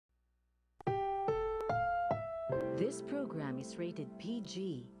This program is rated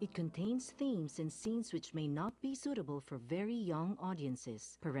PG. It contains themes and scenes which may not be suitable for very young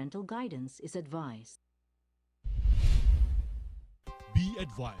audiences. Parental guidance is advised. Be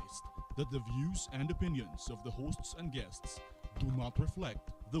advised that the views and opinions of the hosts and guests do not reflect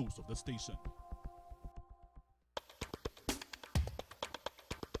those of the station.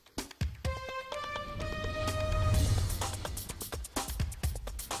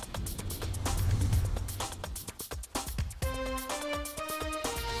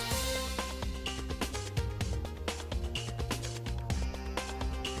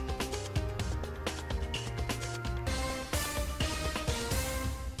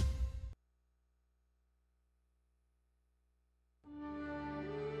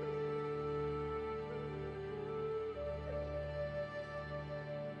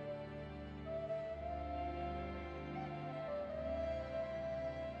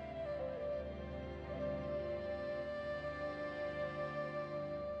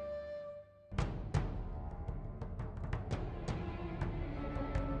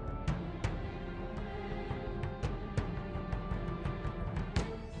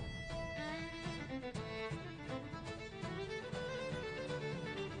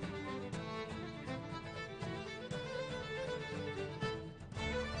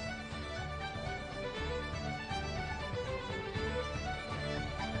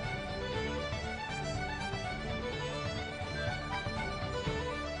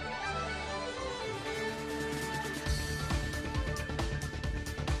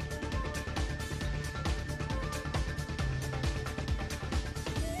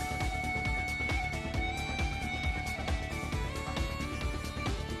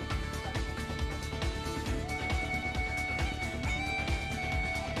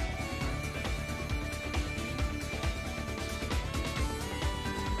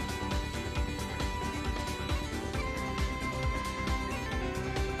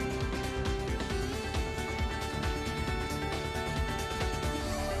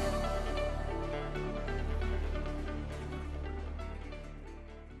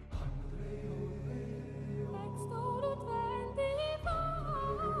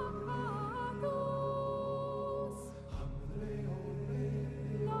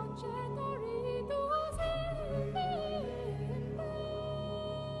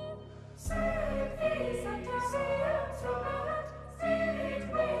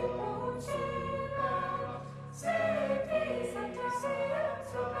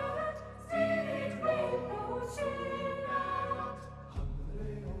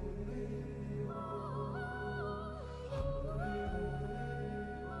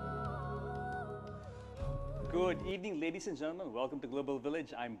 Good evening, ladies and gentlemen. Welcome to Global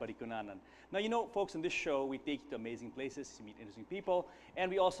Village. I'm Buddy Kunanan. Now, you know, folks, on this show, we take you to amazing places, to meet interesting people, and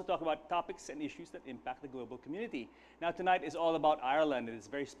we also talk about topics and issues that impact the global community. Now, tonight is all about Ireland. It is a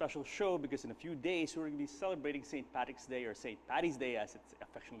very special show because in a few days, we're going to be celebrating St. Patrick's Day, or St. Paddy's Day, as it's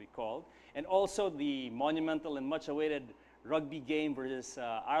affectionately called, and also the monumental and much-awaited rugby game versus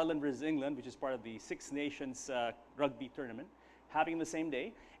Ireland versus England, which is part of the Six Nations rugby tournament, happening the same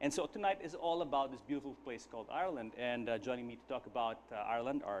day. And so tonight is all about this beautiful place called Ireland. And joining me to talk about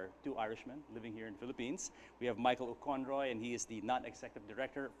Ireland are two Irishmen living here in the Philippines. We have Michael O'Conroy, and he is the non-executive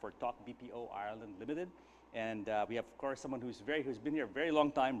director for Talk BPO Ireland Limited. And we have, of course, someone who's been here a very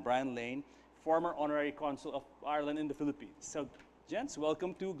long time, Brian Lane, former honorary consul of Ireland in the Philippines. So, gents,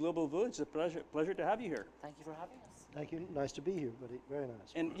 welcome to Global Village. It's a pleasure to have you here. Thank you for having us. Thank you. Nice to be here, buddy. Very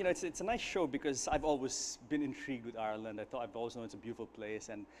nice. And you know, it's a nice show because I've always been intrigued with Ireland. I've always known it's a beautiful place,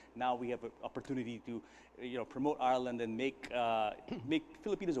 and now we have an opportunity to, promote Ireland and make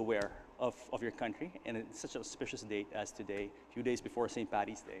Filipinos aware of your country. And it's such an auspicious date as today, a few days before St.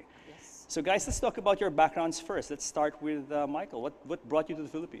 Paddy's Day. Yes. So, guys, let's talk about your backgrounds first. Let's start with Michael. What brought you to the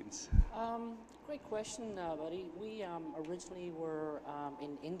Philippines? Great question, buddy. We originally were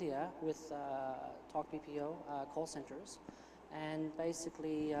in India with Talk BPO call centers, and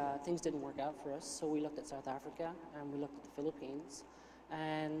basically things didn't work out for us. So we looked at South Africa and we looked at the Philippines,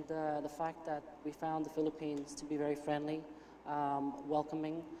 and the fact that we found the Philippines to be very friendly,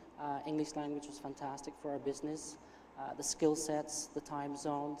 welcoming. English language was fantastic for our business. The skill sets, the time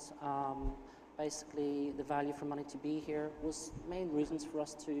zones. Basically, the value for money to be here was main reasons for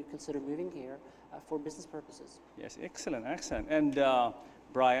us to consider moving here for business purposes. Yes, excellent, excellent. And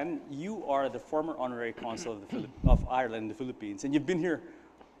Brian, you are the former honorary consul of Ireland in the Philippines, and you've been here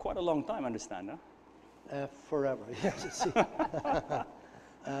quite a long time, I understand, huh? Forever, yes.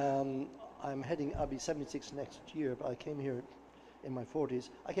 I'm heading, I'll be 76 next year, but I came here in my 40s.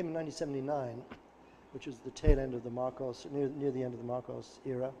 I came in 1979, which was the tail end of the Marcos, near the end of the Marcos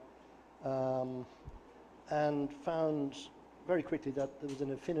era. and found very quickly that there was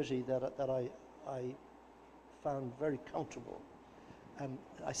an affinity that I found very comfortable, and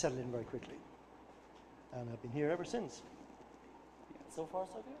I settled in very quickly. And I've been here ever since, So far,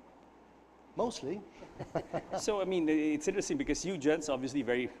 so good. mostly. So I mean, it's interesting because you gents obviously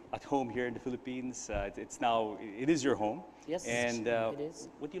very at home here in the Philippines. It is your home. Yes, And it is.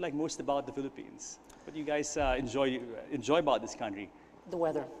 what do you like most about the Philippines? What do you guys enjoy about this country? The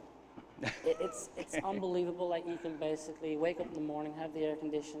weather. It's unbelievable. Like you can basically wake up in the morning, have the air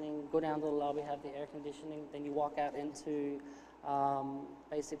conditioning, go down to the lobby, have the air conditioning, then you walk out into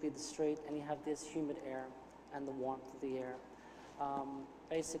basically the street, and you have this humid air and the warmth of the air.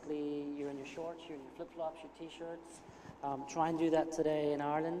 Basically, you're in your shorts, you're in your flip-flops, your t-shirts. Try and do that today in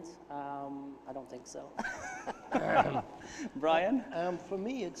Ireland. I don't think so. Brian? For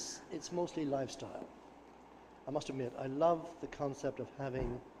me, it's mostly lifestyle. I must admit, I love the concept of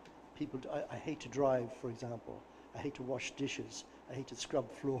having people. I hate to drive, for example. I hate to wash dishes. I hate to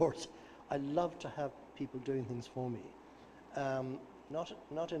scrub floors. I love to have people doing things for me. I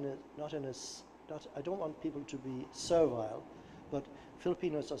don't want people to be servile, but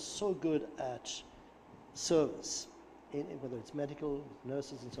Filipinos are so good at service, whether it's medical,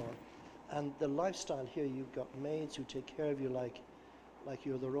 nurses, and so on. And the lifestyle here, you've got maids who take care of you like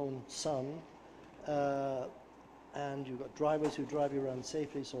you're their own son, and you've got drivers who drive you around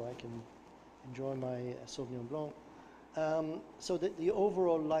safely, so I can enjoy my Sauvignon Blanc. So the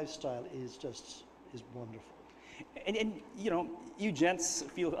overall lifestyle is wonderful. And you know, you gents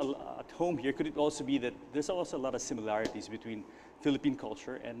feel at home here. Could it also be that there's also a lot of similarities between Philippine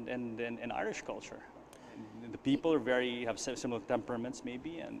culture and Irish culture? And the people have similar temperaments,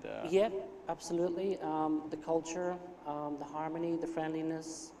 maybe, and Yeah, absolutely. The culture, the harmony, the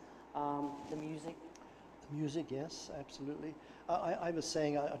friendliness, the music. The music, yes, absolutely. I was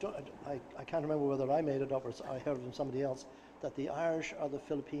saying, I can't remember whether I made it up or I heard it from somebody else, that the Irish are the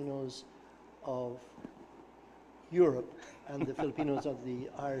Filipinos of Europe and the Filipinos of the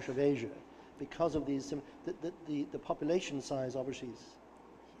Irish of Asia, because of these. The population size obviously is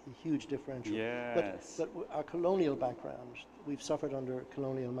a huge differential. Yes. But our colonial background, we've suffered under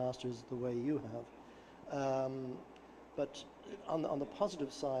colonial masters the way you have. But on the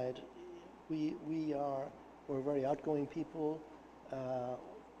positive side, we're very outgoing people.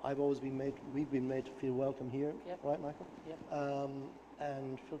 We've been made to feel welcome here, Yep. right, Michael? Yep.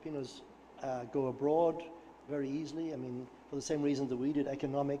 And Filipinos go abroad very easily. I mean, for the same reason that we did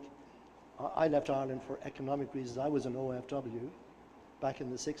economic. I left Ireland for economic reasons. I was an OFW back in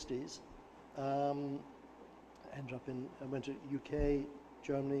the 60s. I went to UK,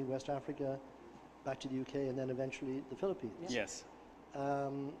 Germany, West Africa, back to the UK, and then eventually the Philippines. yes.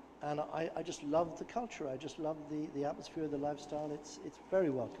 And I just love the culture. I just love the atmosphere, the lifestyle. It's very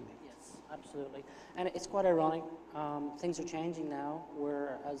welcoming. Yes, absolutely. And it's quite ironic. Things are changing now,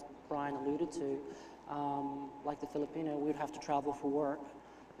 where, as Brian alluded to, like the Filipino, we'd have to travel for work.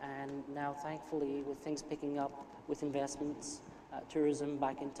 And now, thankfully, with things picking up with investments, tourism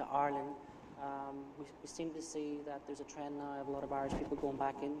back into Ireland, we seem to see that there's a trend now of a lot of Irish people going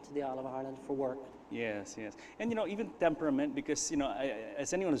back into the Isle of Ireland for work. Yes, yes. And you know, even temperament, because you know,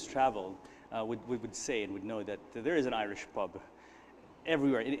 as anyone who's traveled would say and would know that there is an Irish pub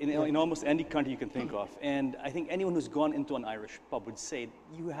everywhere, in almost any country you can think of. And I think anyone who's gone into an Irish pub would say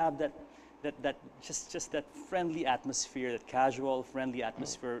you have that just that friendly atmosphere, that casual, friendly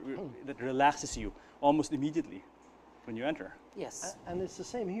atmosphere that relaxes you almost immediately when you enter. Yes. And it's the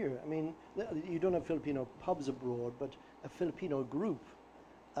same here. I mean, you don't have Filipino pubs abroad, but a Filipino group,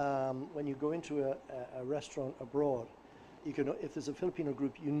 when you go into a restaurant abroad, you can, if there's a Filipino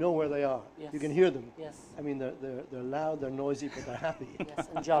group, you know where they are. Yes. You can hear them. Yes. I mean, they're loud, they're noisy, but they're happy. Yes,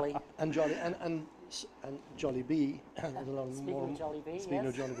 and jolly. And jolly, and Jolly Bee. There's a lot Speaking more. of Jolly Bee, Speaking yes.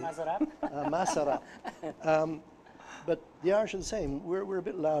 of Jolly Bee. Masarap. Masarap. But the Irish are the same. We're a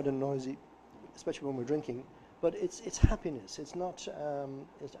bit loud and noisy, especially when we're drinking. But it's happiness. It's not, and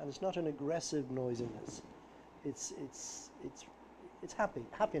it's not an aggressive noisiness. It's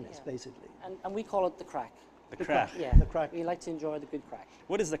happiness, Yeah. basically. And we call it the crack. The crack. Yeah. The crack. We like to enjoy the good crack.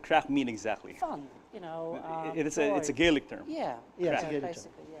 What does the crack mean exactly? Fun, you know. It's joy. a Gaelic term. Yeah. Yeah, it's a Gaelic term.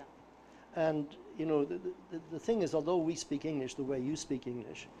 basically, yeah. And you know, the thing is, although we speak English the way you speak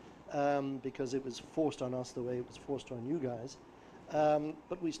English, because it was forced on us the way it was forced on you guys,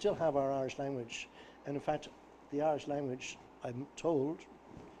 but we still have our Irish language. And in fact, the Irish language, I'm told,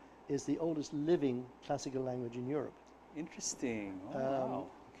 is the oldest living classical language in Europe. Interesting. Oh, wow.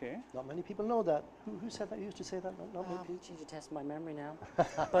 Okay. Not many people know that. Who said that? Used to say that? Not many people. Geez, you test my memory now.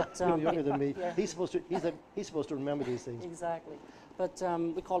 But You're younger than me. yeah. He's supposed to remember these things. Exactly. But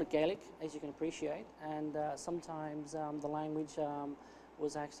we call it Gaelic, as you can appreciate, and sometimes the language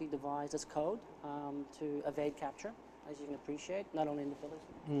was actually devised as code to evade capture, as you can appreciate, not only in the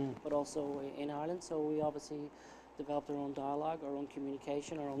Philippines, but also in Ireland. So we obviously developed our own dialogue, our own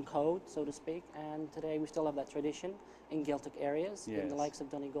communication, our own code, so to speak, and today we still have that tradition in Celtic areas, in the likes of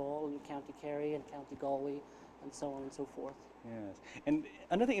Donegal and County Kerry and County Galway, and so on and so forth. Yes, and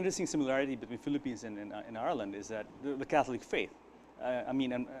another interesting similarity between Philippines and Ireland is that the Catholic faith. I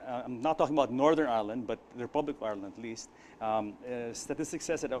mean, I'm not talking about Northern Ireland, but the Republic of Ireland at least. Statistics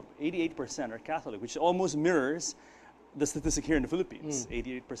says that 88% are Catholic, which almost mirrors the statistic here in the Philippines.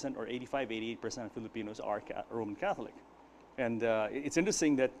 88% or 88% of Filipinos are Roman Catholic. And it's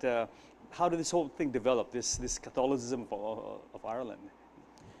interesting that how did this whole thing develop, this Catholicism of Ireland?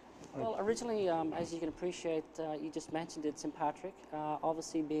 Well, originally, as you can appreciate, you just mentioned it, St. Patrick,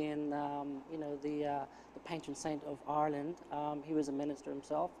 obviously being, you know, the patron saint of Ireland. He was a minister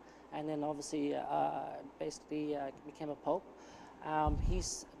himself, and then obviously basically became a pope.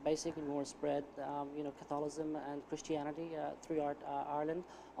 He's basically more spread, you know, Catholicism and Christianity throughout Ireland,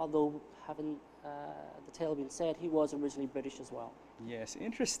 although having the tale being said, he was originally British as well. Yes,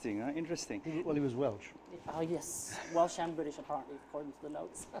 interesting, interesting. Well, he was Welsh. Oh yes, Welsh and British apparently, according to the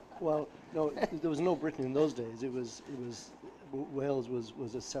notes. Well, no, there was no Britain in those days. Wales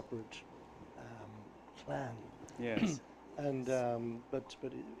was a separate clan. Yes. And but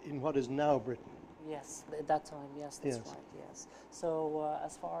in what is now Britain. Yes, at that time, yes, that's Yes. right, yes. So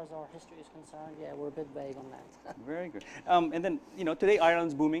as far as our history is concerned, yeah, we're a bit vague on that. Very good. And then, you know, today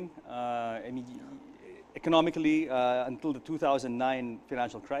Ireland's booming. I mean, economically, until the 2009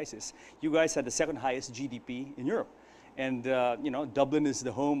 financial crisis, you guys had the second highest GDP in Europe. And, you know, Dublin is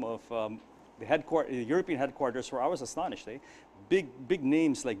the home of the European headquarters, where I was astonished. Big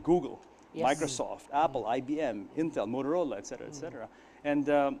names like Google, Yes. Microsoft, Apple, IBM, Intel, Motorola, et cetera, et cetera.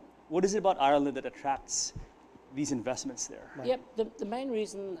 And what is it about Ireland that attracts these investments there? Right. Yep, the main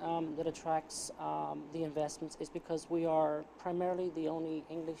reason that attracts the investments is because we are primarily the only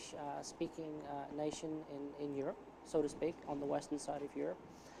English-speaking nation in Europe, so to speak, on the western side of Europe.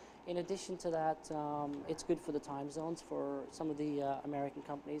 In addition to that, it's good for the time zones for some of the American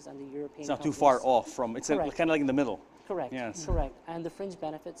companies and the European It's not companies. too far off from, it's kind Correct. of like in the middle. Correct, Yes. correct. And the fringe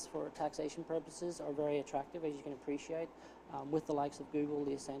benefits for taxation purposes are very attractive, as you can appreciate, with the likes of Google,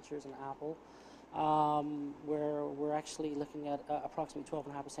 the Accentures, and Apple, where we're actually looking at approximately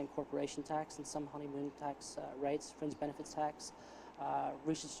 12.5% corporation tax and some honeymoon tax rates, fringe benefits tax,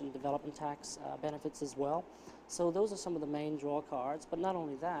 research and development tax benefits as well. So those are some of the main draw cards. But not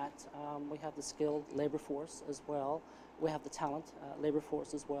only that, we have the skilled labor force as well. We have the talent labor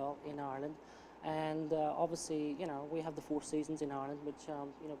force as well in Ireland. And obviously, you know, we have the 4 seasons in Ireland, which,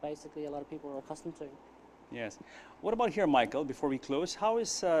 you know, basically a lot of people are accustomed to. Yes. What about here, Michael, before we close? How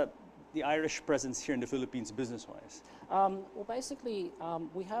is the Irish presence here in the Philippines business-wise? Well, basically,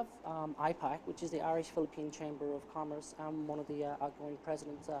 we have IPAC, which is the Irish Philippine Chamber of Commerce. I'm one of the outgoing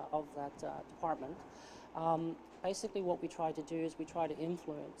presidents of that department. Basically, what we try to do is we try to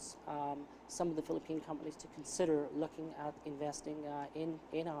influence some of the Philippine companies to consider looking at investing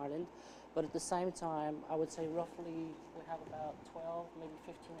in Ireland. But at the same time, I would say roughly we have about 12, maybe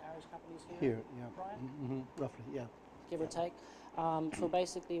 15 Irish companies here. Here, yeah. Brian? Roughly, yeah. Give or take. So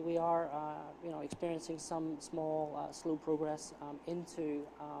basically, we are, you know, experiencing some small, slow progress into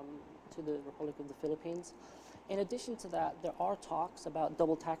to the Republic of the Philippines. In addition to that, there are talks about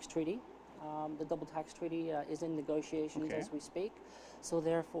double tax treaty. The double tax treaty is in negotiations Okay. as we speak. So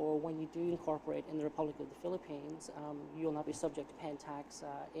therefore, when you do incorporate in the Republic of the Philippines, you will not be subject to paying tax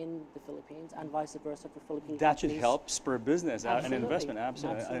in the Philippines, and vice versa for Philippine That should companies. help spur business and Absolutely. investment.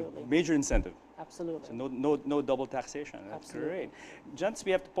 Absolutely. Absolutely. A major incentive. Absolutely. So no double taxation. That's Absolutely. great. Gents,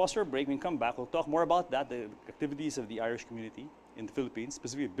 we have to pause for a break. When we come back, we'll talk more about that, the activities of the Irish community in the Philippines,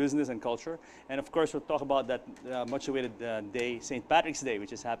 specifically business and culture. And of course, we'll talk about that much-awaited day, St. Patrick's Day,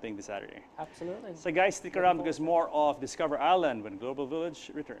 which is happening this Saturday. Absolutely. So guys, stick around because more of Discover Ireland when Global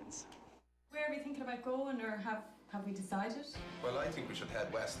Village returns. Where are we thinking about going, or have we decided? Well, I think we should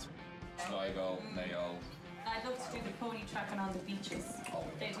head west. Sligo, Mayo. I'd love to do the pony tracking on the beaches.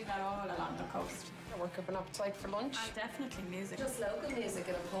 They do that all along the coast. Work up an appetite for lunch. And definitely music. Just local music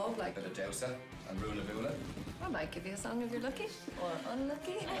at a pub, like. Bit of Dowsa and Rula Vula. I might give you a song if you're lucky or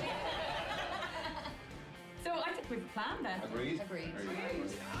unlucky. So I think we've planned then. Agreed? Agreed.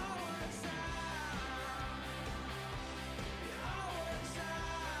 Agreed.